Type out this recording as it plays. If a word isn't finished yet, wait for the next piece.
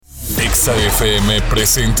Exa FM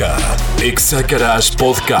presenta Exagarage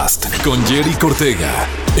Podcast con Jerry Cortega.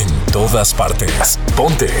 En todas partes.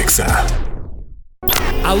 Ponte Exa.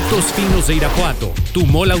 Autos Finos de Irapuato, tu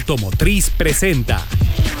mall automotriz presenta.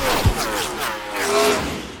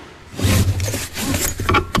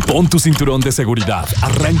 Pon tu cinturón de seguridad,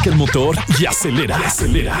 arranca el motor y acelera.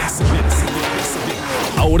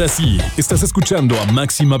 Ahora sí, estás escuchando a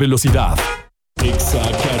máxima velocidad.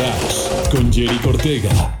 Exagarage con Jerry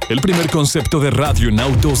Cortega. El primer concepto de radio en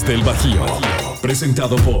autos del Bajío.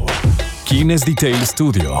 Presentado por Tienes Detail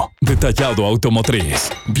Studio. Detallado automotriz.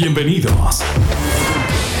 Bienvenidos.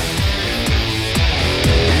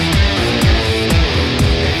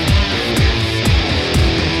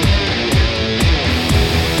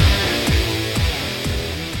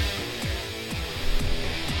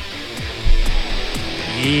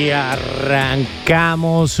 Y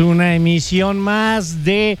arrancamos una emisión más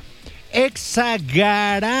de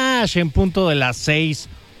Exagarage en punto de las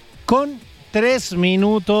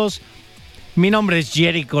 6:03. Mi nombre es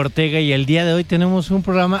Jerry Cortega y el día de hoy tenemos un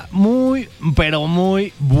programa muy, pero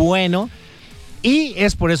muy bueno. Y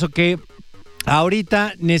es por eso que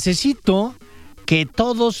ahorita necesito que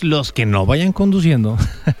todos los que no vayan conduciendo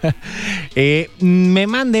me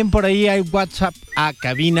manden por ahí a WhatsApp a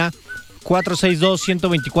cabina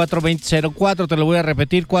 462-124-2004. Te lo voy a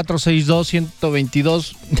repetir,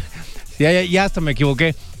 462-122. ya hasta me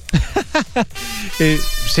equivoqué.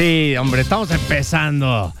 Sí, hombre, estamos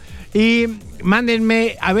empezando. Y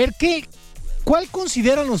mándenme a ver ¿cuál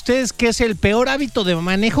consideran ustedes que es el peor hábito de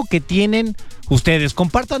manejo que tienen ustedes?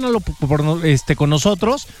 Compártanlo con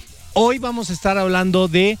nosotros. Hoy vamos a estar hablando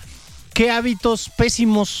de qué hábitos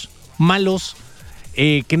pésimos, malos,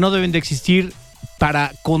 que no deben de existir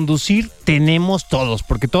para conducir tenemos todos,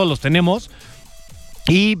 porque todos los tenemos.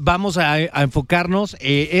 Y vamos a enfocarnos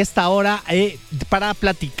esta hora para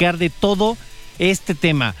platicar de todo este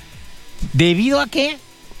tema. ¿Debido a qué?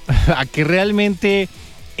 A que realmente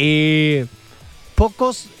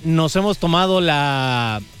pocos nos hemos tomado el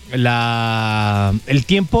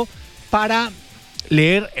tiempo para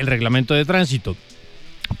leer el reglamento de tránsito,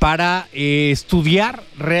 para estudiar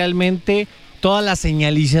realmente toda la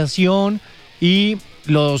señalización y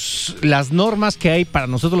las normas que hay para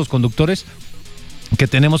nosotros los conductores que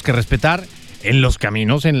tenemos que respetar en los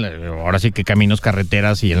caminos, ahora sí que caminos,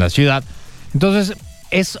 carreteras y en la ciudad. Entonces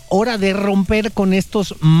es hora de romper con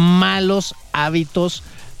estos malos hábitos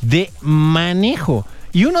de manejo.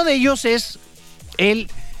 Y uno de ellos es el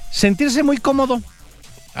sentirse muy cómodo.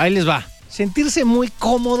 Ahí les va. Sentirse muy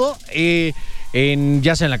cómodo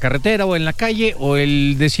ya sea en la carretera o en la calle, o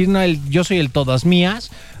el decir, no, yo soy el todas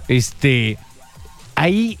mías.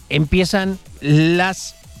 Ahí empiezan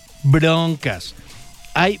las broncas.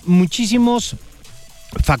 Hay muchísimos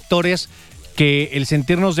factores que el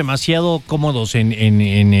sentirnos demasiado cómodos en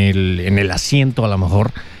el asiento, a lo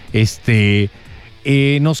mejor,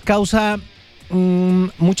 nos causa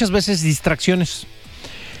muchas veces distracciones.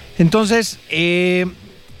 Entonces,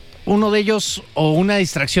 uno de ellos, o una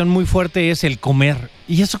distracción muy fuerte, es el comer.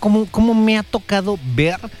 Y eso como me ha tocado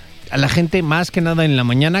ver a la gente, más que nada en la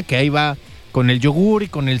mañana, que ahí va con el yogur y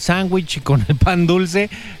con el sándwich y con el pan dulce,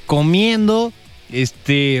 comiendo,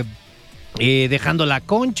 dejando la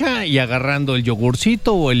concha y agarrando el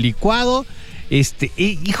yogurcito o el licuado.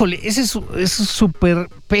 Híjole, ese es súper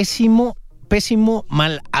pésimo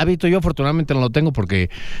mal hábito. Yo afortunadamente no lo tengo porque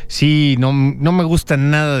sí, no me gusta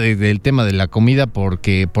nada del tema de la comida,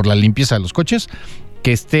 porque por la limpieza de los coches,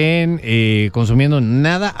 que estén consumiendo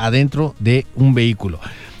nada adentro de un vehículo.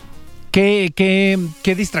 ¿Qué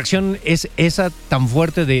distracción es esa tan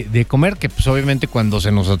fuerte de comer? Que pues obviamente cuando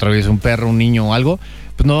se nos atraviesa un perro, un niño o algo,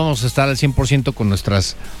 pues no vamos a estar al 100% con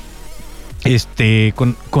nuestras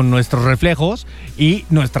con nuestros reflejos y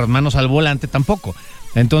nuestras manos al volante tampoco.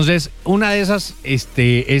 Entonces, una de esas es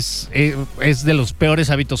de los peores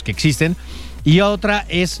hábitos que existen. Y otra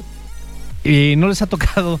es, ¿no les ha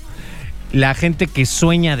tocado la gente que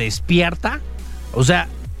sueña despierta? O sea,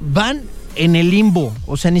 van en el limbo,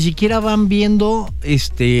 o sea, ni siquiera van viendo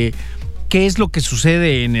qué es lo que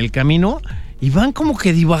sucede en el camino y van como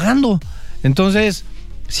que divagando. Entonces,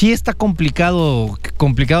 sí está complicado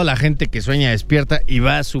la gente que sueña despierta y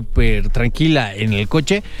va súper tranquila en el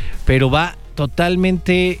coche, pero va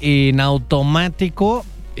totalmente en automático,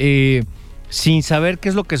 sin saber qué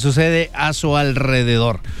es lo que sucede a su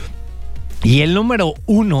alrededor. Y el número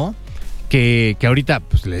uno que ahorita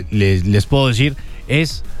pues, les puedo decir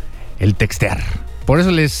es el textear. Por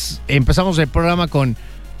eso empezamos el programa con: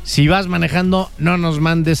 si vas manejando, no nos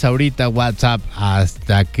mandes ahorita WhatsApp,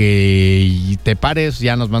 hasta que te pares,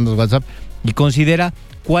 ya nos mandas WhatsApp, y considera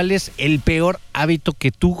cuál es el peor hábito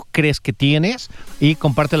que tú crees que tienes y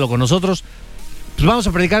compártelo con nosotros. Pues vamos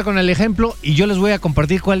a predicar con el ejemplo y yo les voy a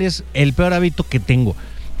compartir cuál es el peor hábito que tengo.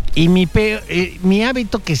 Y mi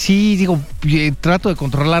hábito que sí, trato de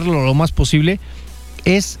controlarlo lo más posible,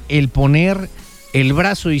 es el poner el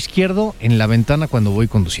brazo izquierdo en la ventana cuando voy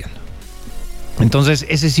conduciendo. Entonces,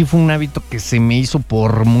 ese sí fue un hábito que se me hizo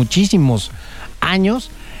por muchísimos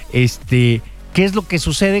años. ¿Qué es lo que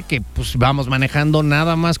sucede? Que pues vamos manejando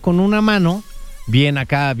nada más con una mano, bien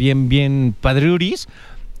acá, bien padriuris,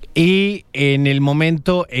 y en el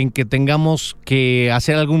momento en que tengamos que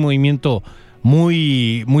hacer algún movimiento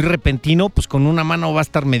muy repentino, pues con una mano va a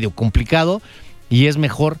estar medio complicado y es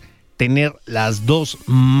mejor tener las dos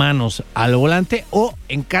manos al volante, o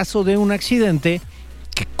en caso de un accidente,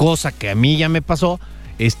 que cosa que a mí ya me pasó,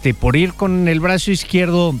 por ir con el brazo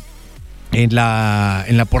izquierdo en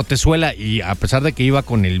la portezuela y a pesar de que iba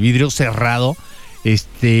con el vidrio cerrado,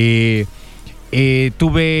 tuve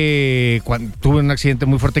un accidente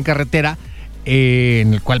muy fuerte en carretera,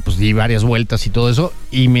 en el cual pues di varias vueltas y todo eso,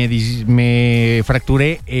 y me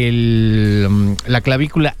fracturé la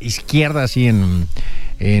clavícula izquierda así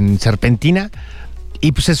en serpentina,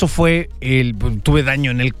 y pues eso fue tuve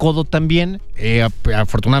daño en el codo también.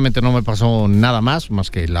 Afortunadamente no me pasó nada más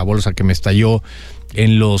que la bolsa que me estalló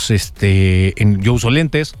yo uso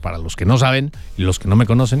lentes, para los que no saben y los que no me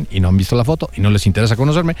conocen y no han visto la foto y no les interesa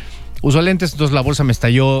conocerme. Uso lentes, entonces la bolsa me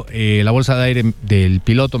estalló, la bolsa de aire del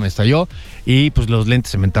piloto me estalló y pues los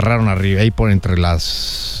lentes se me enterraron arriba, ahí por entre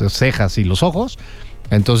las cejas y los ojos.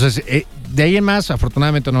 Entonces, de ahí en más,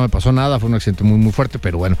 afortunadamente no me pasó nada, fue un accidente muy fuerte,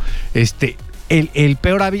 pero bueno, el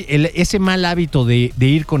peor hábito, ese mal hábito de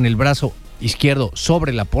ir con el brazo izquierdo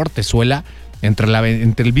sobre la portezuela,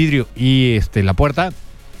 entre el vidrio y la puerta,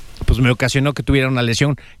 pues me ocasionó que tuviera una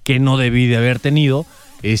lesión que no debí de haber tenido,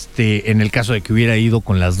 en el caso de que hubiera ido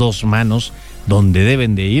con las dos manos donde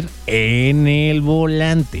deben de ir, en el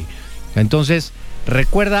volante. Entonces,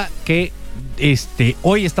 recuerda que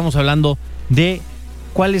hoy estamos hablando de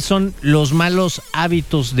cuáles son los malos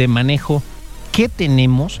hábitos de manejo que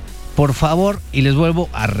tenemos. Por favor, y les vuelvo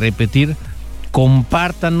a repetir,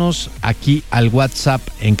 compártanos aquí al WhatsApp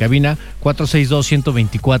en cabina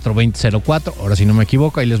 462-124-2004. Ahora si no me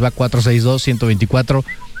equivoco, ahí les va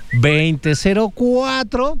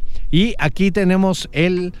 462-124-2004. Y aquí tenemos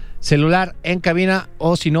el celular en cabina,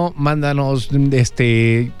 o si no, mándanos,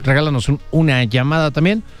 regálanos una llamada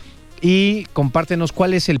también y compártenos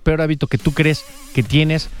cuál es el peor hábito que tú crees que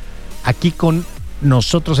tienes aquí con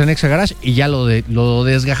nosotros en Exagarage, y ya lo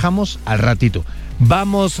desgajamos al ratito.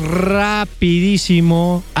 Vamos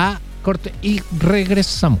rapidísimo a corte y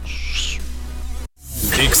regresamos.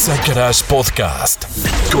 Exagarage Podcast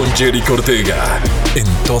con Jerry Ortega. En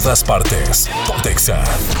todas partes. Pontexa.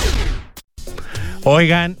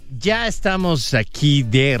 Oigan, ya estamos aquí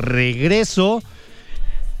de regreso.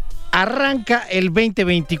 Arranca el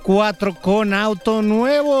 2024 con auto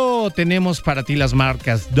nuevo. Tenemos para ti las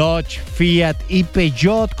marcas Dodge, Fiat y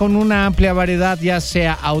Peugeot con una amplia variedad, ya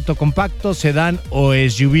sea auto compacto, sedán o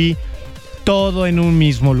SUV. Todo en un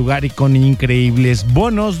mismo lugar y con increíbles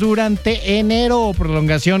bonos durante enero.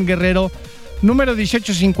 Prolongación Guerrero, número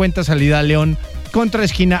 1850, salida León, contra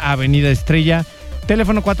esquina Avenida Estrella.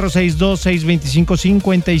 Teléfono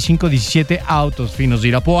 462-625-5517. Autos Finos de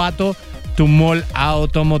Irapuato. Tu mall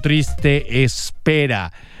automotriz te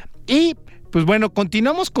espera. Y pues bueno,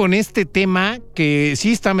 continuamos con este tema que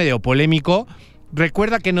sí está medio polémico.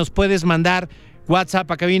 Recuerda que nos puedes mandar WhatsApp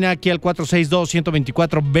a cabina aquí al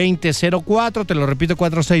 462-124-2004. Te lo repito,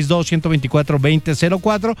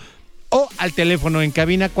 462-124-2004. O al teléfono en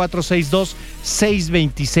cabina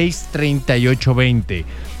 462-626-3820.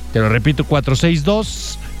 Te lo repito,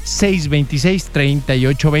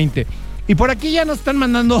 462-626-3820. Y por aquí ya nos están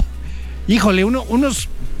mandando, híjole, unos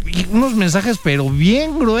mensajes pero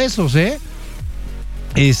bien gruesos, ¿eh?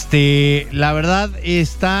 La verdad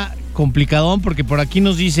está complicadón, porque por aquí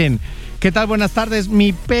nos dicen: ¿qué tal? Buenas tardes.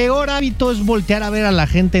 Mi peor hábito es voltear a ver a la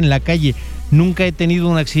gente en la calle. Nunca he tenido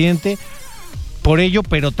un accidente por ello,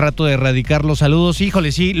 pero trato de erradicar los saludos.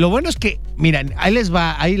 Híjole, sí. Lo bueno es que, miren, ahí les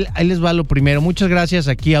va lo primero. Muchas gracias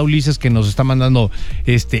aquí a Ulises, que nos está mandando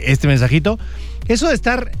este mensajito. Eso de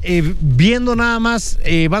estar viendo nada más,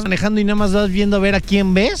 vas manejando y nada más vas viendo a ver a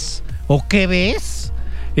quién ves o qué ves,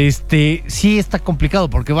 sí está complicado,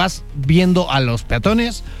 porque vas viendo a los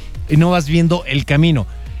peatones y no vas viendo el camino.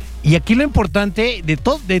 Y aquí lo importante de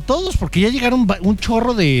todos, porque ya llegaron un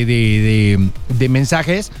chorro de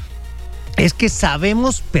mensajes, es que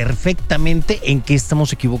sabemos perfectamente en qué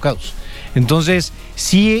estamos equivocados. Entonces,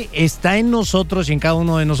 sí está en nosotros y en cada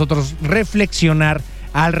uno de nosotros reflexionar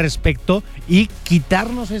al respecto y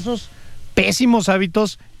quitarnos esos pésimos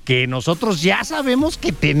hábitos que nosotros ya sabemos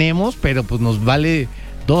que tenemos, pero pues nos vale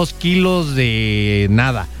 2 kilos de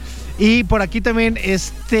nada. Y por aquí también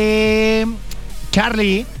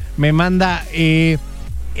Charlie me manda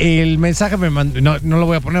el mensaje, no lo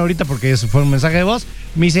voy a poner ahorita porque eso fue un mensaje de voz.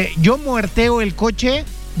 Me dice, yo muerteo el coche,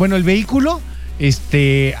 el vehículo,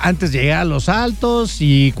 antes de llegar a los altos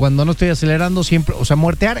y cuando no estoy acelerando siempre, o sea,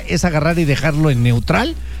 muertear es agarrar y dejarlo en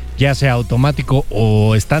neutral, ya sea automático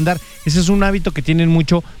o estándar. Ese es un hábito que tienen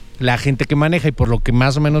mucho la gente que maneja y por lo que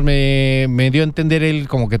más o menos me dio a entender él,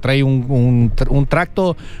 como que trae un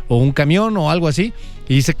tracto o un camión o algo así,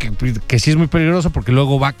 y dice que sí es muy peligroso porque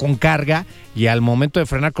luego va con carga y al momento de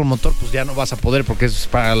frenar con motor pues ya no vas a poder porque es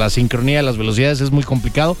para la sincronía de las velocidades, es muy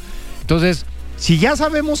complicado. Entonces, si ya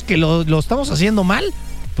sabemos que lo estamos haciendo mal,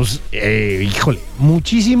 pues híjole,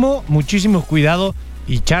 muchísimo cuidado.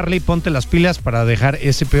 Y Charlie, ponte las pilas para dejar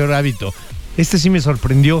ese peor hábito. Sí me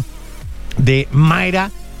sorprendió, de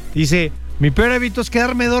Mayra. Dice, mi peor hábito es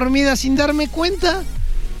quedarme dormida sin darme cuenta.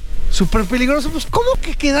 Súper peligroso. Pues, ¿cómo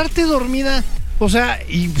que quedarte dormida? O sea,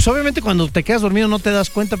 y pues obviamente cuando te quedas dormido no te das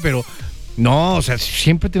cuenta, pero no, o sea,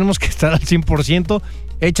 siempre tenemos que estar al 100%.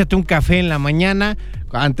 Échate un café en la mañana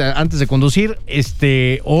antes de conducir,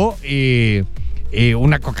 o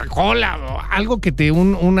una Coca-Cola o algo que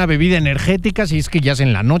una bebida energética si es que ya es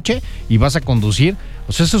en la noche y vas a conducir.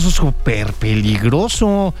 O sea, eso es súper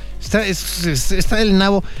peligroso. Está del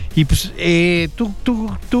nabo. Y pues,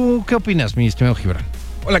 ¿tú qué opinas, mi estimado Gibran?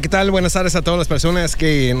 Hola, ¿qué tal? Buenas tardes a todas las personas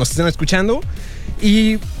que nos estén escuchando.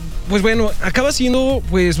 Y pues bueno, acaba siendo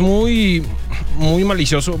pues muy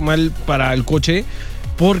malicioso, mal para el coche,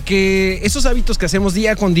 porque esos hábitos que hacemos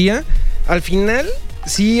día con día, al final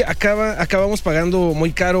sí acabamos pagando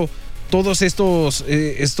muy caro todos esto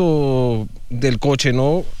del coche,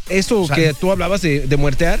 ¿no? Esto, o sea, que tú hablabas de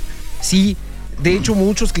muertear, sí. De hecho,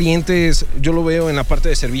 muchos clientes, yo lo veo en la parte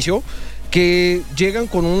de servicio, que llegan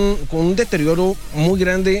con un deterioro muy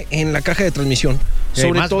grande en la caja de transmisión.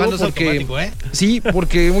 Sobre todo porque, sí,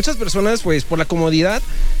 porque muchas personas, pues por la comodidad,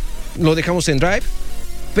 lo dejamos en drive,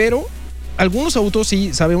 pero algunos autos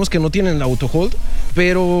sí sabemos que no tienen el auto hold,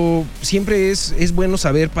 pero siempre es bueno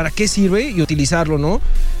saber para qué sirve y utilizarlo, ¿no?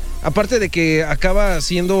 Aparte de que acaba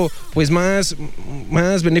siendo pues más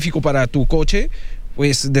benéfico para tu coche,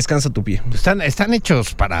 pues descansa tu pie. Están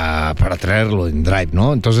hechos para traerlo en drive,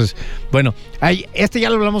 ¿no? Entonces, bueno, ya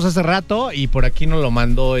lo hablamos hace rato y por aquí nos lo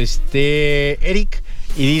mandó Eric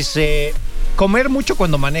y dice, comer mucho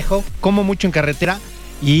cuando manejo, como mucho en carretera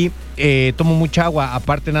y tomo mucha agua,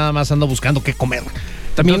 aparte nada más ando buscando qué comer.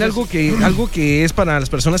 También entonces, algo que es para las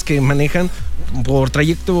personas que manejan por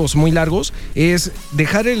trayectos muy largos es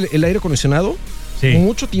dejar el aire acondicionado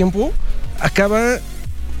mucho tiempo, acaba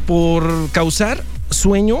por causar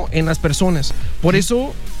sueño en las personas. Por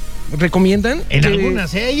eso recomiendan en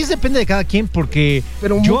algunas, ahí depende de cada quien, porque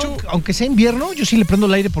aunque sea invierno, yo sí le prendo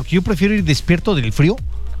el aire porque yo prefiero ir despierto del frío.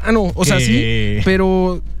 No, o sea, sí,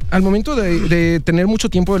 pero al momento de tener mucho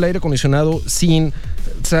tiempo el aire acondicionado sin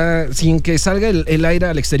que salga el aire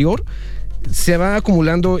al exterior, se va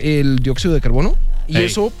acumulando el dióxido de carbono y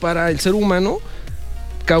eso para el ser humano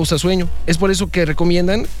causa sueño. Es por eso que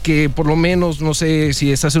recomiendan que por lo menos, no sé,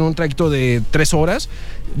 si estás en un trayecto de 3 horas,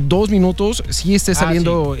 2 minutos, sí esté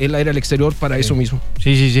saliendo el aire al exterior para eso mismo.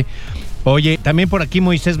 Sí. Oye, también por aquí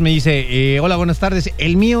Moisés me dice, hola, buenas tardes.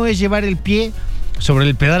 El mío es llevar el pie sobre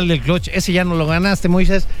el pedal del clutch. Ese ya no lo ganaste,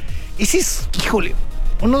 Moisés. Ese es, híjole,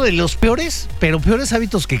 uno de los peores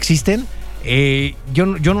hábitos que existen. Yo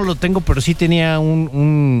no lo tengo, pero sí tenía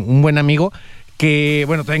un buen amigo que,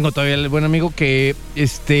 bueno, tengo todavía el buen amigo que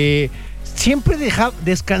siempre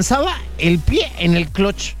descansaba el pie en el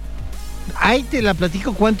clutch. Ahí te la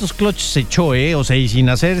platico cuántos clutches se echó, o sea, y sin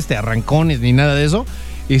hacer arrancones ni nada de eso,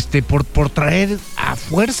 por traer a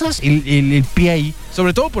fuerzas el pie ahí.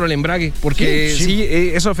 Sobre todo por el embrague, porque sí,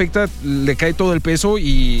 eso afecta, le cae todo el peso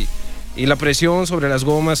y la presión sobre las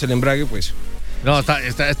gomas, el embrague, pues. No,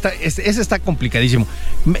 ese está complicadísimo.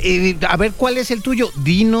 A ver, ¿cuál es el tuyo?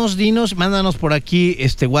 Dinos, mándanos por aquí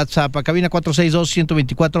WhatsApp a cabina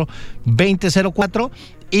 462-124-2004.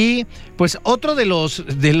 Y pues otro de los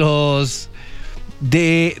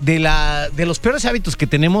peores hábitos que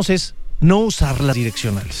tenemos es no usar las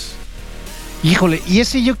direccionales. Híjole, y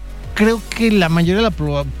ese yo creo que la mayoría de la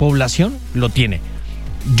población lo tiene.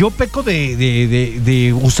 Yo peco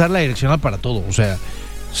de usar la direccional para todo, o sea,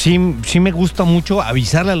 sí me gusta mucho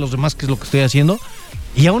avisarle a los demás qué es lo que estoy haciendo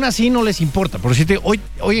y aún así no les importa. Por decirte, hoy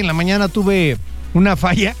en la mañana tuve una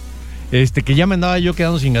falla, que ya me andaba yo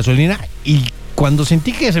quedando sin gasolina y cuando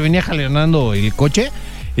sentí que se venía jaleando el coche,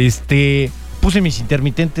 puse mis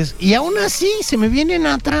intermitentes y aún así se me vienen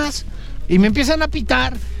atrás y me empiezan a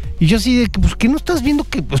pitar. Y yo así de que, pues, ¿qué no estás viendo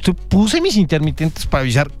que puse mis intermitentes para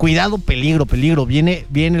avisar? Cuidado, peligro, viene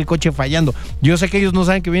el coche fallando. Yo sé que ellos no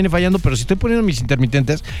saben que viene fallando, pero si estoy poniendo mis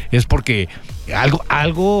intermitentes es porque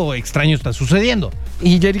algo extraño está sucediendo.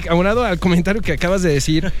 Y Jerry, aunado al comentario que acabas de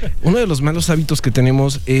decir, uno de los malos hábitos que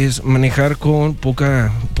tenemos es manejar con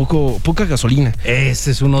poca gasolina.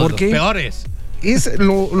 Ese es uno de los peores.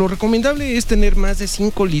 Lo recomendable es tener más de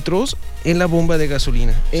 5 litros en la bomba de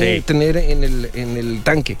gasolina, tener en el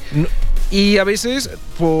tanque. No. Y a veces,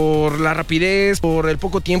 por la rapidez, por el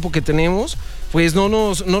poco tiempo que tenemos, pues no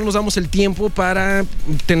nos damos el tiempo para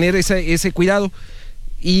tener ese cuidado.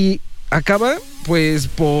 Y acaba, pues,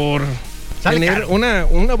 por tener una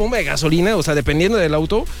bomba de gasolina, o sea, dependiendo del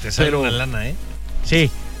auto. Te sale una lana, ¿eh? Sí,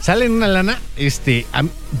 sale una lana.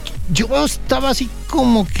 Yo estaba así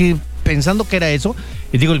como que pensando que era eso,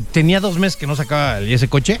 y digo, tenía 2 meses que no sacaba ese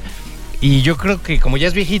coche, y yo creo que como ya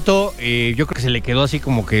es viejito, yo creo que se le quedó así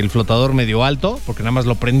como que el flotador medio alto, porque nada más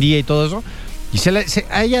lo prendía y todo eso, y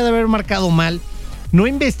a ella de haber marcado mal. No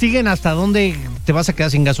investiguen hasta dónde te vas a quedar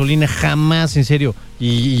sin gasolina, jamás, en serio,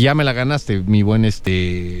 y ya me la ganaste, mi buen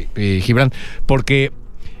Gibran, porque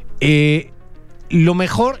lo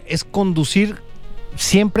mejor es conducir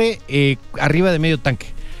siempre arriba de medio tanque.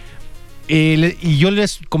 Y yo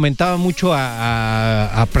les comentaba mucho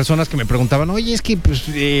a personas que me preguntaban, oye, es que pues,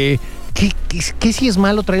 ¿qué si es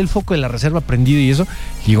malo traer el foco de la reserva prendido y eso?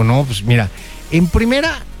 Y digo, no, pues mira, en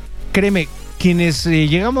primera, créeme, quienes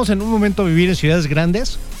llegamos en un momento a vivir en ciudades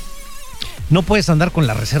grandes, no puedes andar con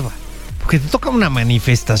la reserva. Porque te toca una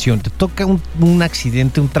manifestación, te toca un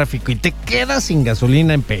accidente, un tráfico, y te quedas sin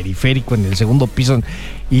gasolina en periférico, en el segundo piso,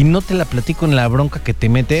 y no te la platico en la bronca que te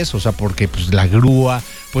mete eso, o sea, porque pues la grúa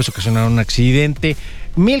puede ocasionar un accidente,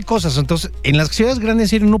 1000 cosas. Entonces, en las ciudades grandes, en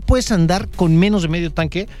serio, no puedes andar con menos de medio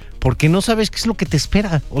tanque porque no sabes qué es lo que te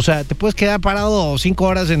espera. O sea, te puedes quedar parado 5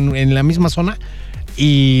 horas en la misma zona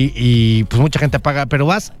y pues mucha gente apaga, pero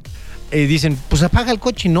dicen, pues apaga el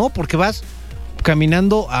coche, no, porque vas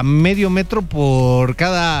caminando a medio metro por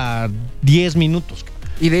cada 10 minutos.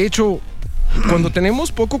 Y de hecho, cuando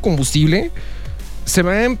tenemos poco combustible, se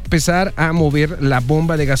va a empezar a mover la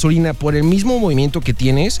bomba de gasolina por el mismo movimiento que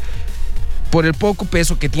tienes, por el poco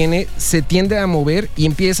peso que tiene, se tiende a mover y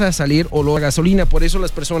empieza a salir olor a gasolina. Por eso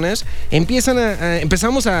las personas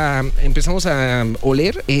empezamos a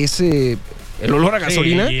oler el olor a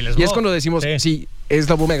gasolina, sí, y es cuando decimos, sí, es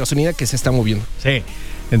la bomba de gasolina que se está moviendo. Sí,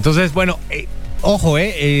 entonces, bueno, ojo,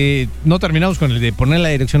 no terminamos con el de poner la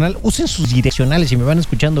direccional. Usen sus direccionales, si me van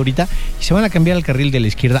escuchando ahorita, y se van a cambiar al carril de la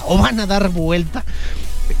izquierda o van a dar vuelta.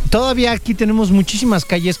 Todavía aquí tenemos muchísimas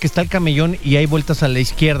calles que está el camellón y hay vueltas a la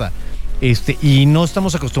izquierda. Y no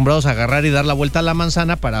estamos acostumbrados a agarrar y dar la vuelta a la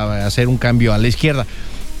manzana para hacer un cambio a la izquierda.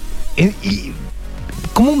 Y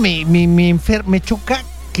cómo me choca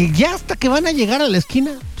que ya hasta que van a llegar a la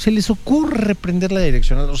esquina se les ocurre prender la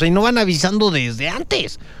direccional. O sea, y no van avisando desde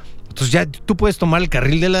antes. Entonces ya tú puedes tomar el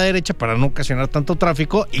carril de la derecha para no ocasionar tanto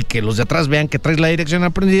tráfico y que los de atrás vean que traes la dirección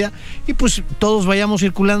aprendida y pues todos vayamos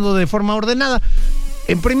circulando de forma ordenada.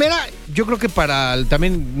 En primera, yo creo que para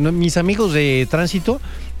también mis amigos de tránsito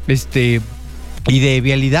y de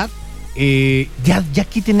vialidad, ya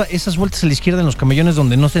quiten esas vueltas a la izquierda en los camellones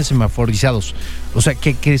donde no estén semaforizados. O sea,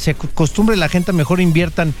 que se acostumbre la gente, mejor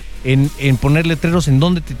inviertan en poner letreros en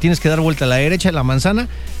donde te tienes que dar vuelta a la derecha de la manzana,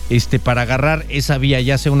 para agarrar esa vía,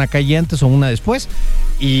 ya sea una calle antes o una después,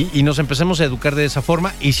 y nos empecemos a educar de esa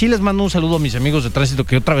forma. Y sí les mando un saludo a mis amigos de tránsito,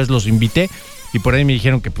 que otra vez los invité, y por ahí me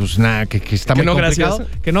dijeron que pues nada, que está muy complicado.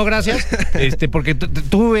 Gracias. Que no, gracias. Porque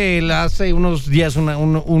tuve hace unos días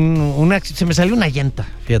se me salió una llanta,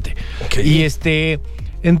 fíjate. Okay. Y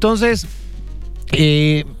entonces,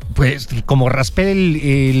 pues como raspé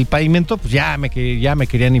el pavimento, pues ya me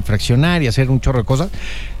querían infraccionar y hacer un chorro de cosas.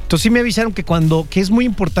 Entonces sí me avisaron que es muy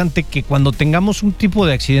importante que cuando tengamos un tipo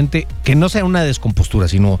de accidente, que no sea una descompostura,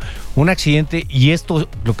 sino un accidente, y esto,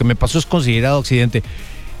 lo que me pasó es considerado accidente,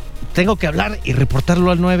 tengo que hablar y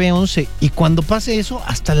reportarlo al 911, y cuando pase eso,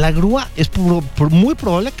 hasta la grúa es muy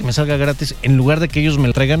probable que me salga gratis en lugar de que ellos me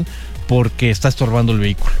lo traigan porque está estorbando el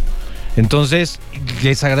vehículo. Entonces,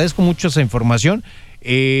 les agradezco mucho esa información.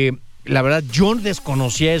 La verdad, yo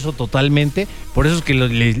desconocía eso totalmente, por eso es que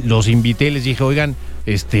los invité y les dije, oigan,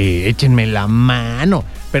 échenme la mano.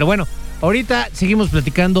 Pero bueno, ahorita seguimos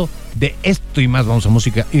platicando de esto y más. Vamos a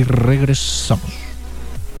música y regresamos.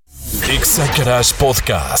 Exagarage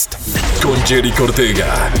Podcast con Jerry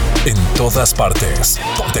Ortega. En todas partes.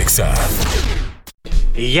 Pontexa.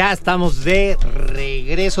 Y ya estamos de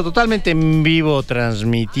regreso, totalmente en vivo,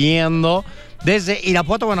 transmitiendo desde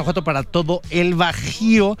Irapuato, Guanajuato, para todo el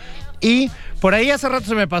Bajío. Y por ahí hace rato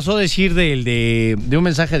se me pasó decir de un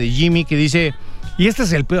mensaje de Jimmy que dice, y este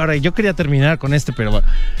es el peor, yo quería terminar con este, pero bueno,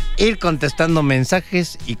 ir contestando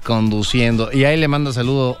mensajes y conduciendo. Y ahí le mando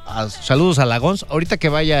saludos a Lagons. Ahorita que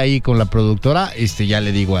vaya ahí con la productora, ya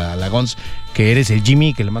le digo a Lagons que eres el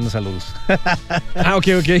Jimmy, que le manda saludos. Ok.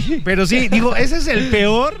 Pero sí, digo, ese es el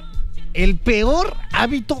peor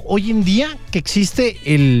hábito hoy en día que existe,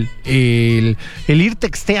 el ir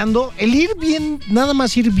texteando, nada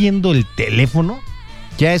más ir viendo el teléfono,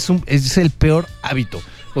 ya es el peor hábito.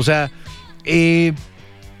 O sea,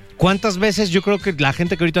 ¿cuántas veces yo creo que la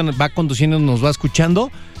gente que ahorita va conduciendo nos va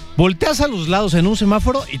escuchando, volteas a los lados en un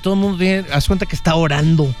semáforo y todo el mundo haz cuenta que está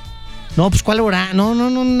orando? No, pues ¿cuál orar? No,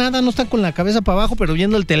 nada, no están con la cabeza para abajo, pero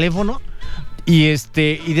viendo el teléfono. Y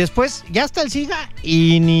después ya está el siga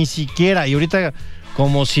y ni siquiera. Y ahorita,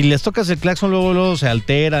 como si les tocas el claxon, luego se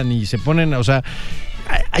alteran y se ponen, o sea,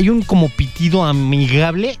 hay un como pitido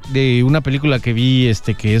amigable de una película que vi,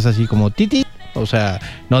 que es así como titi, o sea,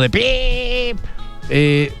 no de pip.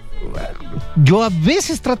 Yo a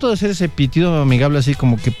veces trato de hacer ese pitido amigable así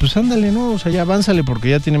como que pues ándale, no, o sea, ya avánzale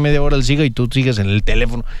porque ya tiene media hora el siga y tú sigues en el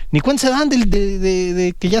teléfono. Ni cuenta se dan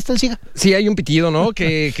de que ya está el siga. Sí, hay un pitido, ¿no?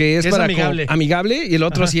 Que es para amigable y el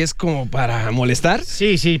otro Ajá. sí es como para molestar.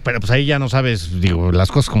 Sí, pero pues ahí ya no sabes, digo, las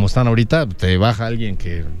cosas como están ahorita, te baja alguien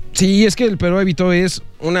que... Sí, es que el peor hábito es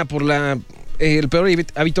el peor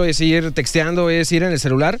hábito es ir texteando, es ir en el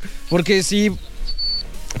celular, porque si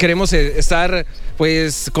queremos estar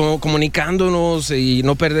pues comunicándonos y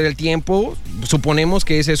no perder el tiempo, suponemos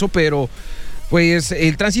que es eso, pero pues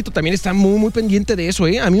el tránsito también está muy, muy pendiente de eso,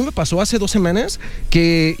 ¿eh? A mí me pasó hace 2 semanas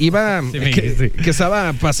que que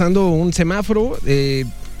estaba pasando un semáforo,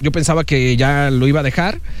 yo pensaba que ya lo iba a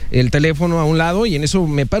dejar, el teléfono a un lado, y en eso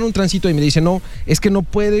me para un tránsito y me dice, no, es que no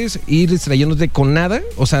puedes ir distrayéndote con nada,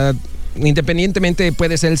 o sea, independientemente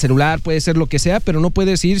puede ser el celular, puede ser lo que sea, pero no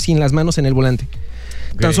puedes ir sin las manos en el volante.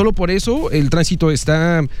 Okay. Tan solo por eso el tránsito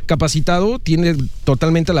está capacitado, tiene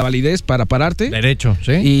totalmente la validez para pararte. Derecho,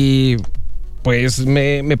 ¿sí? Y pues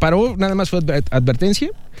me paró, nada más fue advertencia,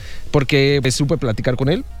 porque pues, supe platicar con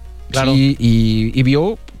él. Claro. Sí, y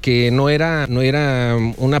vio que no era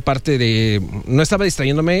una parte de... No estaba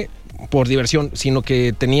distrayéndome por diversión, sino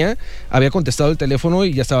que había contestado el teléfono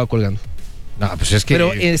y ya estaba colgando. No, pues es que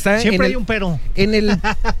pero siempre hay un pero. En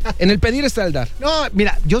el pedir está el dar. No,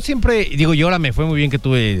 mira, yo siempre digo, y ahora me fue muy bien que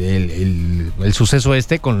tuve el suceso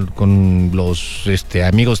con los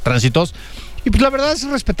amigos tránsitos. Y pues la verdad es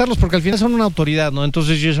respetarlos porque al final son una autoridad, ¿no?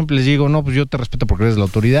 Entonces yo siempre les digo, no, pues yo te respeto porque eres la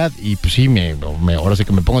autoridad y pues sí, ahora sí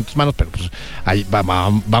que me pongo en tus manos, pero pues ahí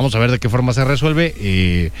vamos a ver de qué forma se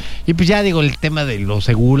resuelve. Y pues ya digo, el tema de los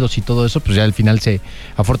seguros y todo eso, pues ya al final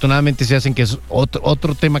afortunadamente se hacen, que es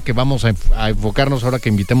otro tema que vamos a enfocarnos ahora que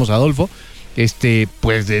invitemos a Adolfo,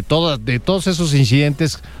 pues de todos esos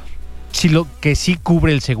incidentes, sí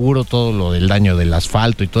cubre el seguro todo lo del daño del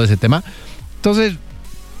asfalto y todo ese tema. Entonces,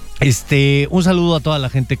 un saludo a toda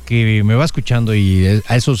la gente que me va escuchando y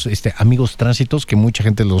a esos amigos tránsitos que mucha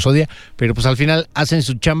gente los odia, pero pues al final hacen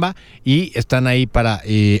su chamba y están ahí para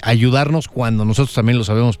ayudarnos cuando nosotros también lo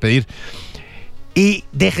sabemos pedir. Y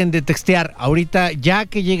dejen de textear. Ahorita, ya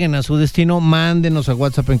que lleguen a su destino, mándenos a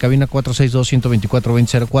WhatsApp en cabina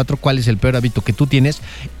 462-124-2004 cuál es el peor hábito que tú tienes.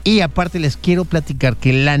 Y aparte les quiero platicar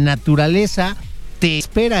que la naturaleza te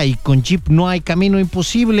espera y con Jeep no hay camino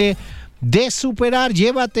imposible de superar.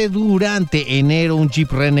 Llévate durante enero un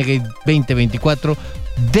Jeep Renegade 2024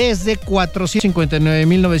 desde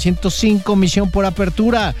 459,905, misión por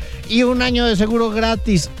apertura y 1 año de seguro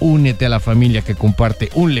gratis. Únete a la familia que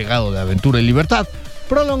comparte un legado de aventura y libertad.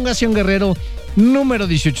 Prolongación Guerrero, número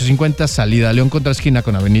 1850, salida León contra esquina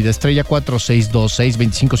con Avenida Estrella,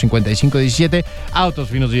 4626-2555-17. Autos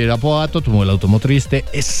Finos de Irapuato, tu modelo automotriz te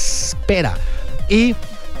espera. Y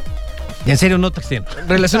en serio, no texten.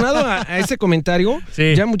 Relacionado a ese comentario,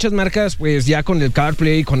 sí. Ya muchas marcas, pues ya con el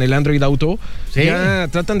CarPlay, con el Android Auto, sí, ya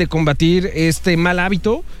tratan de combatir este mal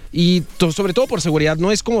hábito y sobre todo por seguridad.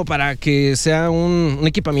 No es como para que sea un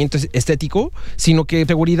equipamiento estético, sino que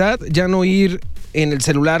seguridad, ya no ir en el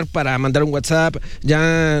celular para mandar un WhatsApp,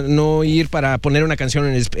 ya no ir para poner una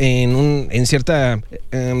canción en cierta,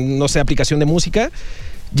 no sé, aplicación de música.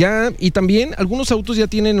 Ya, y también algunos autos ya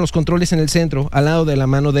tienen los controles en el centro, al lado de la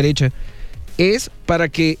mano derecha. Es para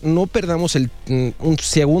que no perdamos unos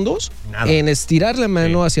segundos en estirar la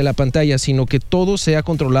mano hacia la pantalla, sino que todo sea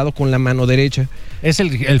controlado con la mano derecha. Es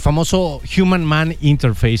el famoso Human Man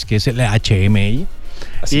Interface, que es el HMI.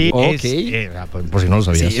 Así, Y ok. por si no lo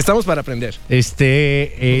sabías. Sí, estamos para aprender.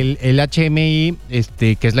 El HMI,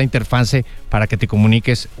 que es la interfase para que te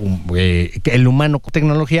comuniques el humano con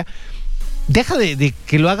tecnología, deja de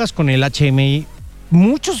que lo hagas con el HMI.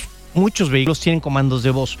 Muchos vehículos tienen comandos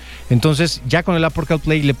de voz. Entonces, ya con el Apple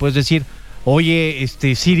CarPlay le puedes decir, oye,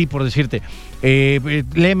 Siri, por decirte,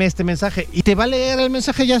 léeme este mensaje. Y te va a leer el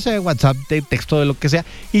mensaje, ya sea de WhatsApp, de texto, de lo que sea.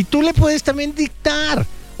 Y tú le puedes también dictar.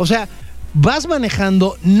 O sea, vas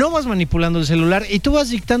manejando, no vas manipulando el celular y tú vas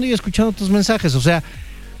dictando y escuchando tus mensajes. O sea,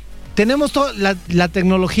 tenemos toda la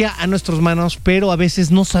tecnología a nuestras manos, pero a veces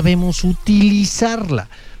no sabemos utilizarla.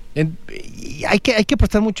 Y hay que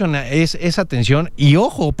prestar mucho esa atención y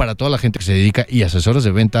ojo para toda la gente que se dedica y asesores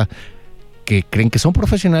de venta que creen que son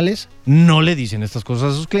profesionales, no le dicen estas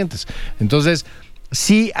cosas a sus clientes. Entonces,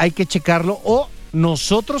 sí hay que checarlo o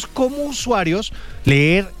nosotros como usuarios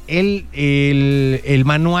leer el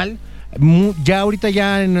manual. Ya ahorita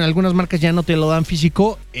ya en algunas marcas ya no te lo dan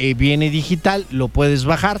físico, viene digital, lo puedes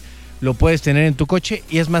bajar, lo puedes tener en tu coche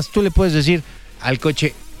y es más, tú le puedes decir al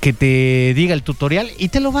coche que te diga el tutorial y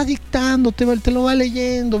te lo va dictando, te lo va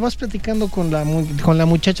leyendo, vas platicando con la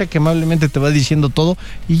muchacha que amablemente te va diciendo todo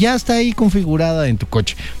y ya está ahí configurada en tu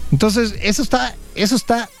coche. Entonces, eso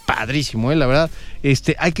está padrísimo, la verdad.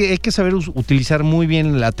 Hay que saber utilizar muy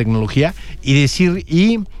bien la tecnología y decir,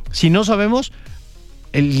 y si no sabemos,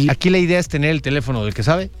 aquí la idea es tener el teléfono del que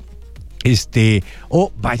sabe,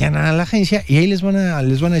 o vayan a la agencia y ahí les van a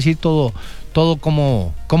decir todo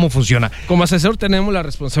cómo funciona. Como asesor tenemos la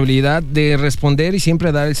responsabilidad de responder y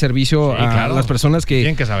siempre dar el servicio a las personas que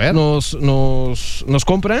tienen que saber. Nos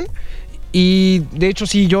compran. Y de hecho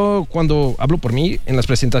sí, yo cuando hablo por mí en las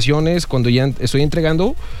presentaciones, cuando ya estoy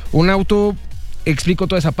entregando un auto, explico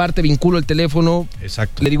toda esa parte, vinculo el teléfono.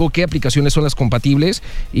 Exacto. Le digo qué aplicaciones son las compatibles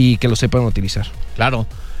y que lo sepan utilizar. Claro.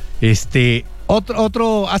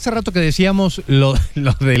 Otro, hace rato que decíamos lo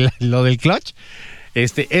del clutch.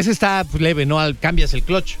 Ese está leve, ¿no? Cambias el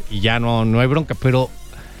clutch y ya no hay bronca, pero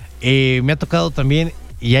me ha tocado también,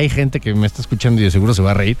 y hay gente que me está escuchando y de seguro se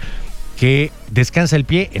va a reír, que descansa el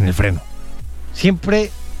pie en el freno.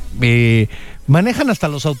 Siempre manejan hasta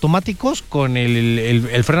los automáticos con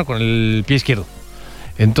el freno con el pie izquierdo.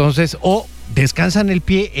 Entonces, o descansan el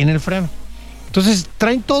pie en el freno. Entonces,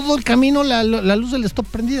 traen todo el camino la luz del stop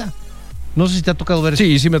prendida. No sé si te ha tocado ver eso.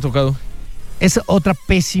 Sí me ha tocado. Es otro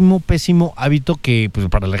pésimo hábito que, pues,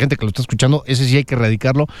 para la gente que lo está escuchando, ese sí hay que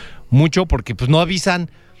erradicarlo mucho porque, pues, no avisan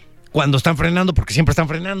cuando están frenando porque siempre están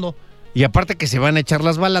frenando. Y aparte que se van a echar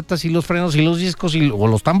las balatas y los frenos y los discos o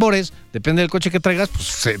los tambores, depende del coche que traigas,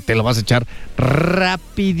 pues te lo vas a echar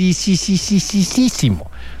rapidísimo.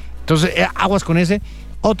 Entonces, aguas con ese.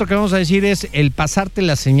 Otro que vamos a decir es el pasarte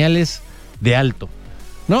las señales de alto.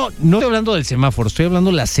 No estoy hablando del semáforo, estoy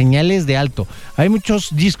hablando de las señales de alto. Hay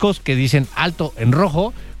muchos discos que dicen alto en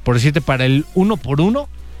rojo, por decirte, para el 1x1,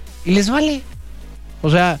 y les vale. O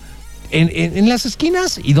sea, en las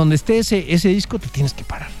esquinas y donde esté ese disco te tienes que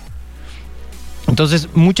parar. Entonces,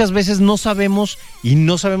 muchas veces no sabemos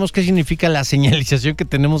qué significa la señalización que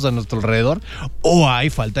tenemos a nuestro alrededor, o hay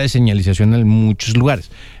falta de señalización en muchos lugares.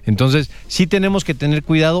 Entonces, sí tenemos que tener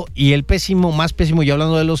cuidado, y el más pésimo, ya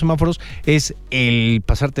hablando de los semáforos, es el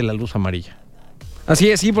pasarte la luz amarilla.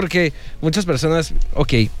 Así es, sí, porque muchas personas,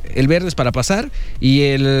 el verde es para pasar y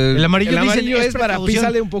el amarillo es para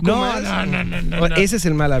pisarle un poco más. No. Ese es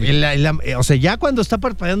el mal hábito. O sea, ya cuando está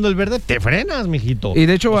parpadeando el verde, te frenas, mijito. Y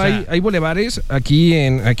de hecho hay bulevares aquí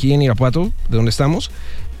en Irapuato, de donde estamos,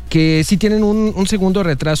 que sí tienen un segundo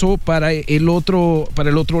retraso para el otro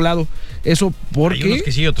lado. Eso porque... Hay unos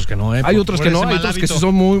que sí, otros que no. Hay otros que no, hay otros que sí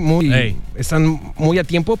son muy están muy a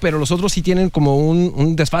tiempo, pero los otros sí tienen como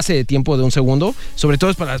un desfase de tiempo de un segundo, sobre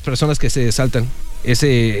todo es para las personas que se saltan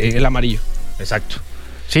el amarillo. Exacto.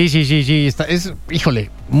 Sí,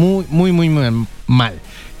 híjole, muy mal.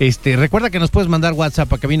 Recuerda que nos puedes mandar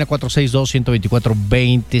WhatsApp a cabina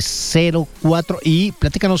 462-124-2004 y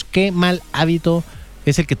platícanos qué mal hábito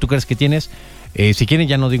es el que tú crees que tienes. Si quieren,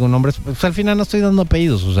 ya no digo nombres, pues al final no estoy dando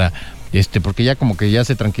apellidos, o sea, porque ya como que ya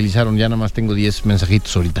se tranquilizaron, ya nada más tengo 10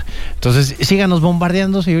 mensajitos ahorita. Entonces, síganos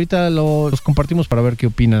bombardeando y ahorita los compartimos para ver qué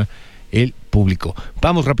opina el público.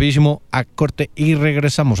 Vamos rapidísimo a corte y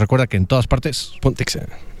regresamos. Recuerda que en todas partes, ponte Exa.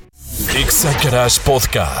 Exagarage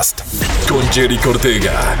Podcast con Jerry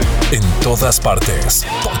Ortega. En todas partes,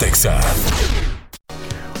 ponte Exa.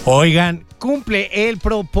 Oigan, cumple el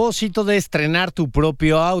propósito de estrenar tu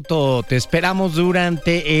propio auto. Te esperamos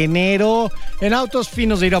durante enero en Autos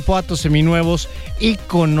Finos de Irapuato, seminuevos, y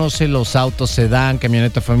conoce los autos sedán,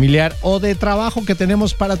 camioneta familiar o de trabajo que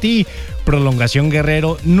tenemos para ti. Prolongación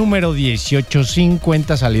Guerrero, número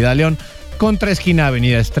 1850, salida a León, contra esquina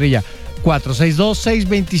Avenida Estrella,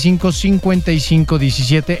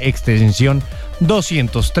 462-625-5517, extensión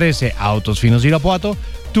 213, Autos Finos Irapuato.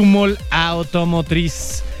 Tu mall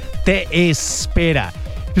automotriz te espera.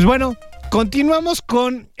 Pues bueno, continuamos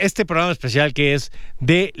con este programa especial que es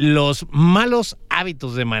de los malos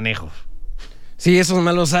hábitos de manejo. Sí, esos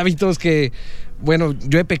malos hábitos que, bueno,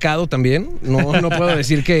 yo he pecado también. No puedo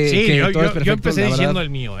decir que, sí, que yo, todo es perfecto. Yo empecé diciendo verdad. el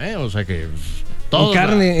mío, o sea que...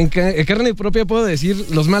 En carne propia puedo decir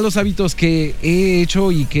los malos hábitos que he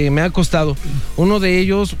hecho y que me ha costado. Uno de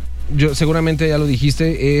ellos, yo seguramente ya lo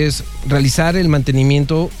dijiste, es realizar el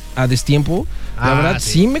mantenimiento a destiempo. La verdad,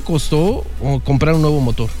 sí me costó comprar un nuevo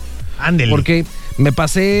motor. Ándele. Porque me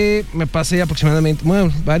pasé aproximadamente,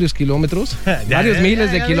 varios kilómetros, varios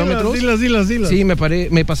miles de kilómetros. Dilos. Sí, me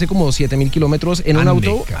pasé como 7,000 kilómetros en un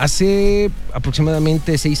auto hace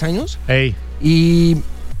aproximadamente 6 años. Ey. Y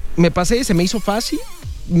me pasé, se me hizo fácil,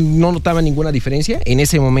 no notaba ninguna diferencia en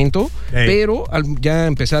ese momento, pero al ya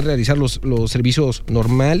empezar a realizar los servicios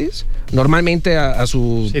normalmente a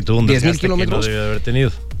sus 10,000 kilómetros, no debe haber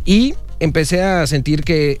tenido. Y empecé a sentir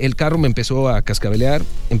que el carro me empezó a cascabelear,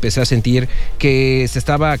 empecé a sentir que se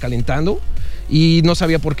estaba calentando y no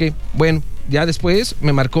sabía por qué. Bueno, ya después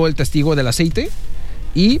me marcó el testigo del aceite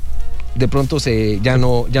y de pronto ya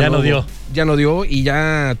no dio y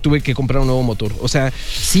ya tuve que comprar un nuevo motor. O sea,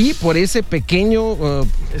 sí, por ese pequeño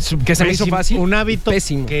que se me hizo fácil. Un hábito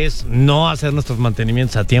pésimo, que es no hacer nuestros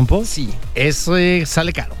mantenimientos a tiempo. Sí. Eso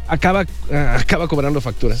sale caro. Acaba cobrando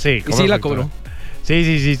factura. Sí, y sí la cobró.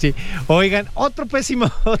 Sí. Oigan, otro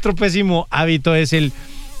pésimo hábito es el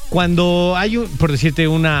cuando hay, por decirte,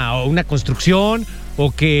 una construcción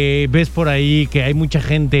o que ves por ahí que hay mucha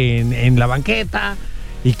gente en la banqueta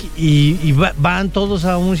y van todos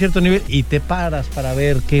a un cierto nivel y te paras para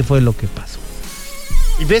ver qué fue lo que pasó.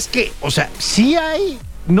 Y ves que, o sea, sí hay,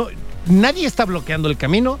 nadie está bloqueando el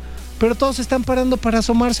camino, pero todos están parando para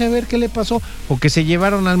asomarse a ver qué le pasó. O que se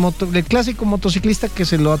llevaron el clásico motociclista que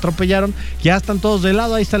se lo atropellaron, ya están todos de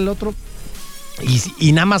lado, ahí está el otro.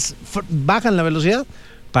 Y nada más bajan la velocidad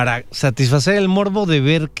para satisfacer el morbo de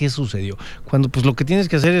ver qué sucedió. Cuando pues lo que tienes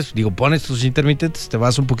que hacer es, pones tus intermitentes, te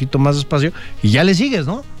vas un poquito más despacio y ya le sigues,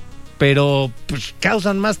 ¿no? Pero pues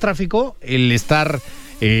causan más tráfico el estar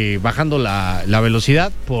bajando la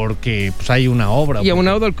velocidad porque pues hay una obra. Y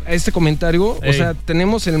aunado a este comentario, o sea,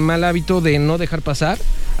 tenemos el mal hábito de no dejar pasar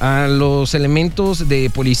a los elementos de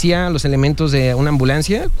policía, a los elementos de una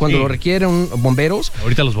ambulancia, cuando lo requieren bomberos.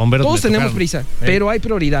 Ahorita los bomberos todos tenemos prisa, pero hay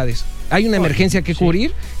prioridades. Hay una emergencia que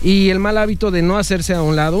cubrir y el mal hábito de no hacerse a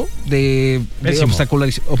un lado, de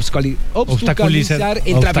obstaculizar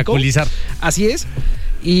el tráfico. Así es,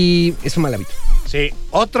 y es un mal hábito. Sí,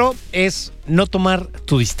 otro es no tomar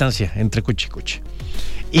tu distancia entre coche y coche.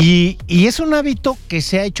 Y es un hábito que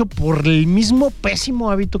se ha hecho por el mismo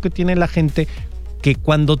pésimo hábito que tiene la gente, que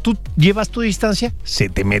cuando tú llevas tu distancia, se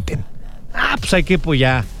te meten. Pues hay que, pues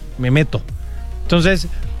ya me meto. Entonces,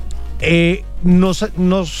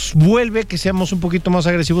 nos vuelve que seamos un poquito más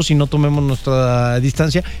agresivos y no tomemos nuestra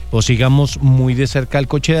distancia o sigamos muy de cerca al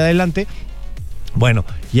coche de adelante. Bueno,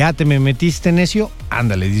 ya te me metiste necio,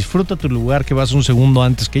 ándale, disfruta tu lugar que vas un segundo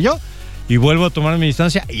antes que yo y vuelvo a tomar mi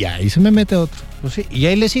distancia y ahí se me mete otro. Pues sí, y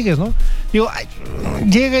ahí le sigues, ¿no?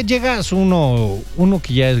 Llegas uno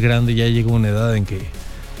que ya es grande, ya llega a una edad en que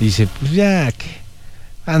dice, pues ya, que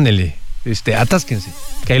ándale, atásquense,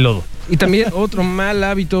 que hay lodo. Y también otro mal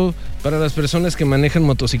hábito para las personas que manejan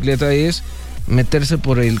motocicleta es meterse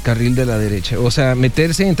por el carril de la derecha, o sea,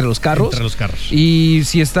 meterse entre los carros. Y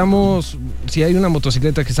si hay una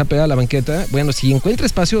motocicleta que está pegada a la banqueta, bueno, si encuentra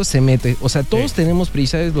espacio, se mete. O sea, todos tenemos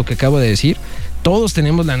prisa, es lo que acabo de decir. Todos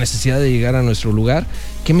tenemos la necesidad de llegar a nuestro lugar.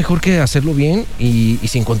 Qué mejor que hacerlo bien y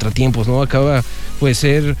sin contratiempos, ¿no? Acaba, puede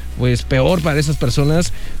ser, pues, peor para esas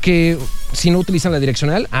personas que si no utilizan la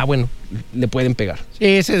direccional, bueno, le pueden pegar. Sí,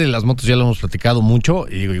 ese de las motos ya lo hemos platicado mucho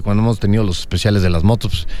y cuando hemos tenido los especiales de las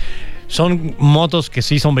motos, pues, son motos que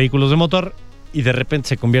sí son vehículos de motor y de repente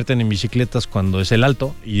se convierten en bicicletas cuando es el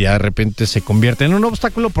alto y de repente se convierten en un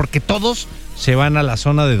obstáculo porque todos se van a la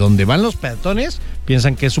zona de donde van los peatones,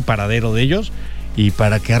 piensan que es su paradero de ellos y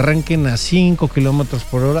para que arranquen a 5 kilómetros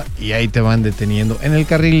por hora y ahí te van deteniendo en el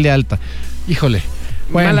carril de alta. Híjole.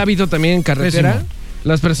 Bueno, mal hábito también en carretera. Pésimo.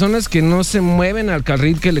 Las personas que no se mueven al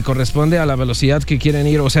carril que le corresponde a la velocidad que quieren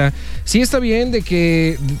ir. O sea, sí está bien de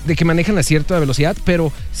que manejan a cierta velocidad,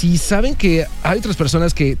 pero si saben que hay otras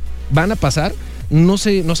personas que van a pasar, no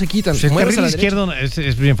se quitan. Pues el carril izquierdo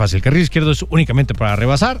es bien fácil. El carril izquierdo es únicamente para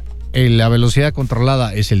rebasar la velocidad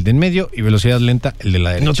controlada es el de en medio y velocidad lenta el de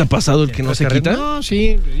la derecha. ¿No te ha pasado el que no se quita? No,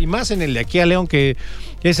 sí, y más en el de aquí a León, que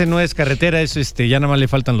ese no es carretera, es ya nada más le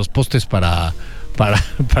faltan los postes para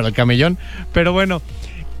el camellón. Pero bueno,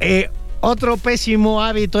 otro pésimo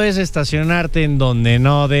hábito es estacionarte en donde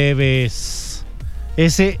no debes.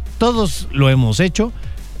 Ese, todos lo hemos hecho.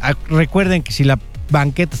 Recuerden que si la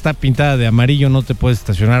banqueta está pintada de amarillo no te puedes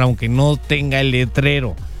estacionar aunque no tenga el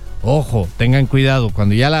letrero. Ojo, tengan cuidado,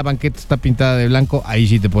 cuando ya la banqueta está pintada de blanco, ahí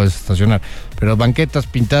sí te puedes estacionar. Pero banquetas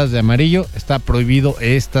pintadas de amarillo, está prohibido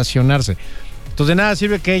estacionarse. Entonces de nada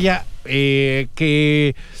sirve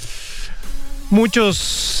que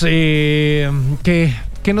muchos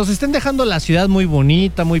que nos estén dejando la ciudad muy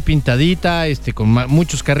bonita, muy pintadita, con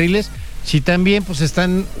muchos carriles. Si también pues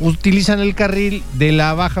utilizan el carril de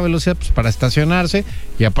la baja velocidad pues para estacionarse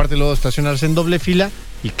y aparte luego estacionarse en doble fila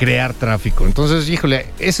y crear tráfico. Entonces, híjole,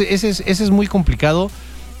 ese es muy complicado.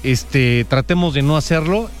 Tratemos de no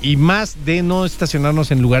hacerlo y más de no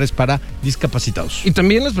estacionarnos en lugares para discapacitados. Y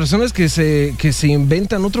también las personas que se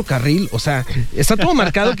inventan otro carril, o sea, está todo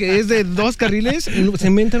marcado que es de 2 carriles y se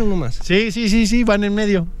inventan uno más. Sí, van en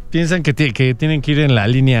medio. Piensan que tienen que ir en la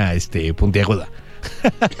línea puntiaguda.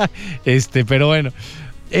 Pero bueno,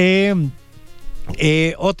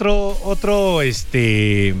 otro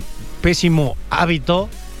pésimo hábito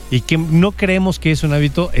y que no creemos que es un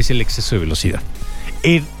hábito es el exceso de velocidad.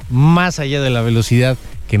 Ir más allá de la velocidad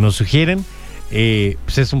que nos sugieren,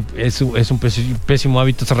 pues es un pésimo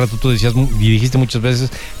hábito. Hace rato tú decías y dijiste muchas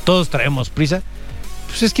veces, todos traemos prisa.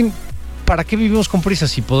 Pues es que ¿para qué vivimos con prisa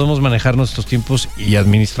si podemos manejar nuestros tiempos y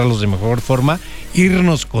administrarlos de mejor forma?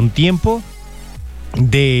 Irnos con tiempo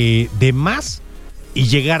de más y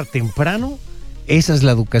llegar temprano. Esa es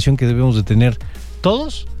la educación que debemos de tener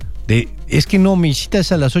todos. Es que no, mi cita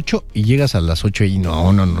es a las 8 y llegas a las 8 y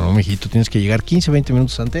no, mijito, tienes que llegar 15, 20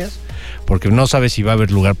 minutos antes porque no sabes si va a haber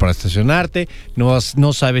lugar para estacionarte, no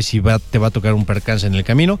sabes si te va a tocar un percance en el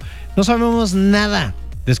camino, no sabemos nada,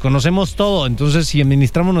 desconocemos todo. Entonces, si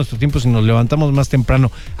administramos nuestro tiempo, si nos levantamos más temprano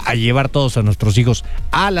a llevar todos a nuestros hijos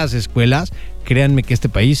a las escuelas, créanme que este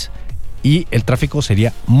país y el tráfico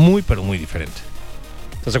sería muy, pero muy diferente.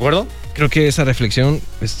 ¿Estás de acuerdo? Creo que esa reflexión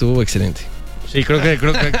estuvo excelente. Sí, creo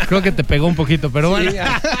que te pegó un poquito, pero bueno.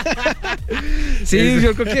 Sí,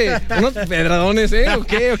 yo creo que unos pedradones,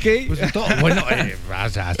 Ok. Pues bueno,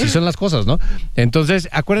 así son las cosas, ¿no? Entonces,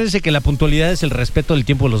 acuérdense que la puntualidad es el respeto del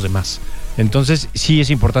tiempo de los demás. Entonces, sí es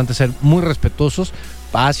importante ser muy respetuosos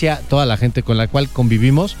hacia toda la gente con la cual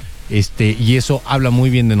convivimos, y eso habla muy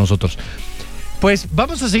bien de nosotros. Pues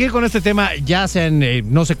vamos a seguir con este tema, ya sea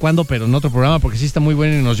en no sé cuándo, pero en otro programa, porque sí está muy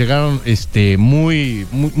bueno y nos llegaron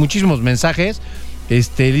muchísimos mensajes.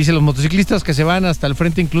 Dice los motociclistas que se van hasta el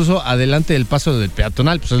frente, incluso adelante del paso del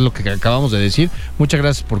peatonal, pues es lo que acabamos de decir. Muchas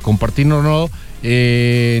gracias por compartirnos. No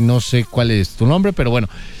sé cuál es tu nombre, pero bueno.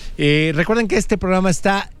 Recuerden que este programa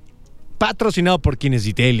está patrocinado por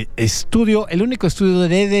Tienes Estudio, el único estudio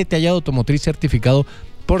de detallado automotriz certificado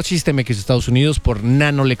por System X de Estados Unidos, por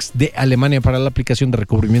Nanolex de Alemania para la aplicación de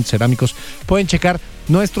recubrimientos cerámicos. Pueden checar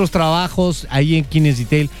nuestros trabajos ahí en Kines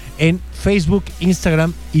Detail en Facebook,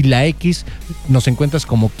 Instagram y la X. Nos encuentras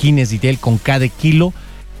como Kines Detail con K de kilo,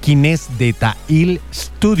 Kines Detail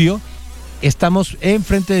Studio. Estamos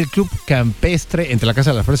enfrente del Club Campestre, entre la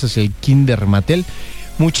Casa de las Fresas y el Kinder Mattel.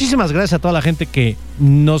 Muchísimas gracias a toda la gente que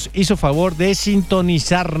nos hizo favor de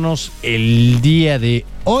sintonizarnos el día de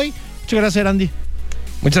hoy. Muchas gracias, Andy.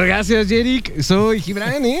 Muchas gracias, Jeric. Soy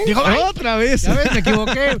Gibran, Dijo, otra vez. Ya ves, me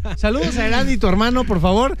equivoqué. Saludos a Andy, tu hermano, por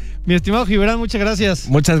favor. Mi estimado Gibran, muchas gracias.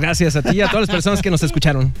 Muchas gracias a ti y a todas las personas que nos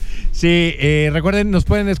escucharon. Sí, recuerden, nos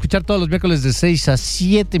pueden escuchar todos los miércoles de 6 a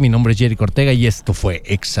 7. Mi nombre es Jeric Ortega y esto fue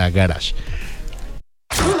Exagarage.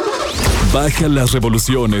 Baja las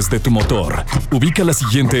revoluciones de tu motor. Ubica la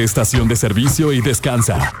siguiente estación de servicio y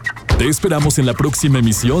descansa. Te esperamos en la próxima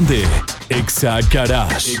emisión de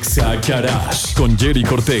Exagarage. Exagarage con Jeric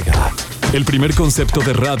Ortega. El primer concepto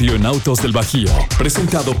de radio en autos del Bajío.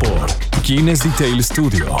 Presentado por Kines Detail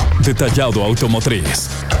Studio. Detallado automotriz.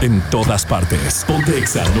 En todas partes. Ponte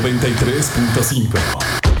Exa 93.5.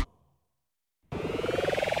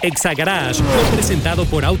 Exagarage fue presentado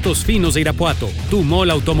por Autos Finos de Irapuato, tu mall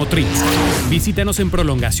automotriz. Visítanos en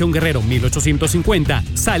Prolongación Guerrero 1850,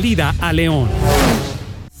 salida a León.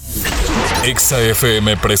 Exa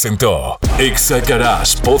FM presentó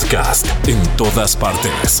Exagarage Podcast en todas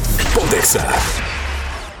partes. Ponte Exa.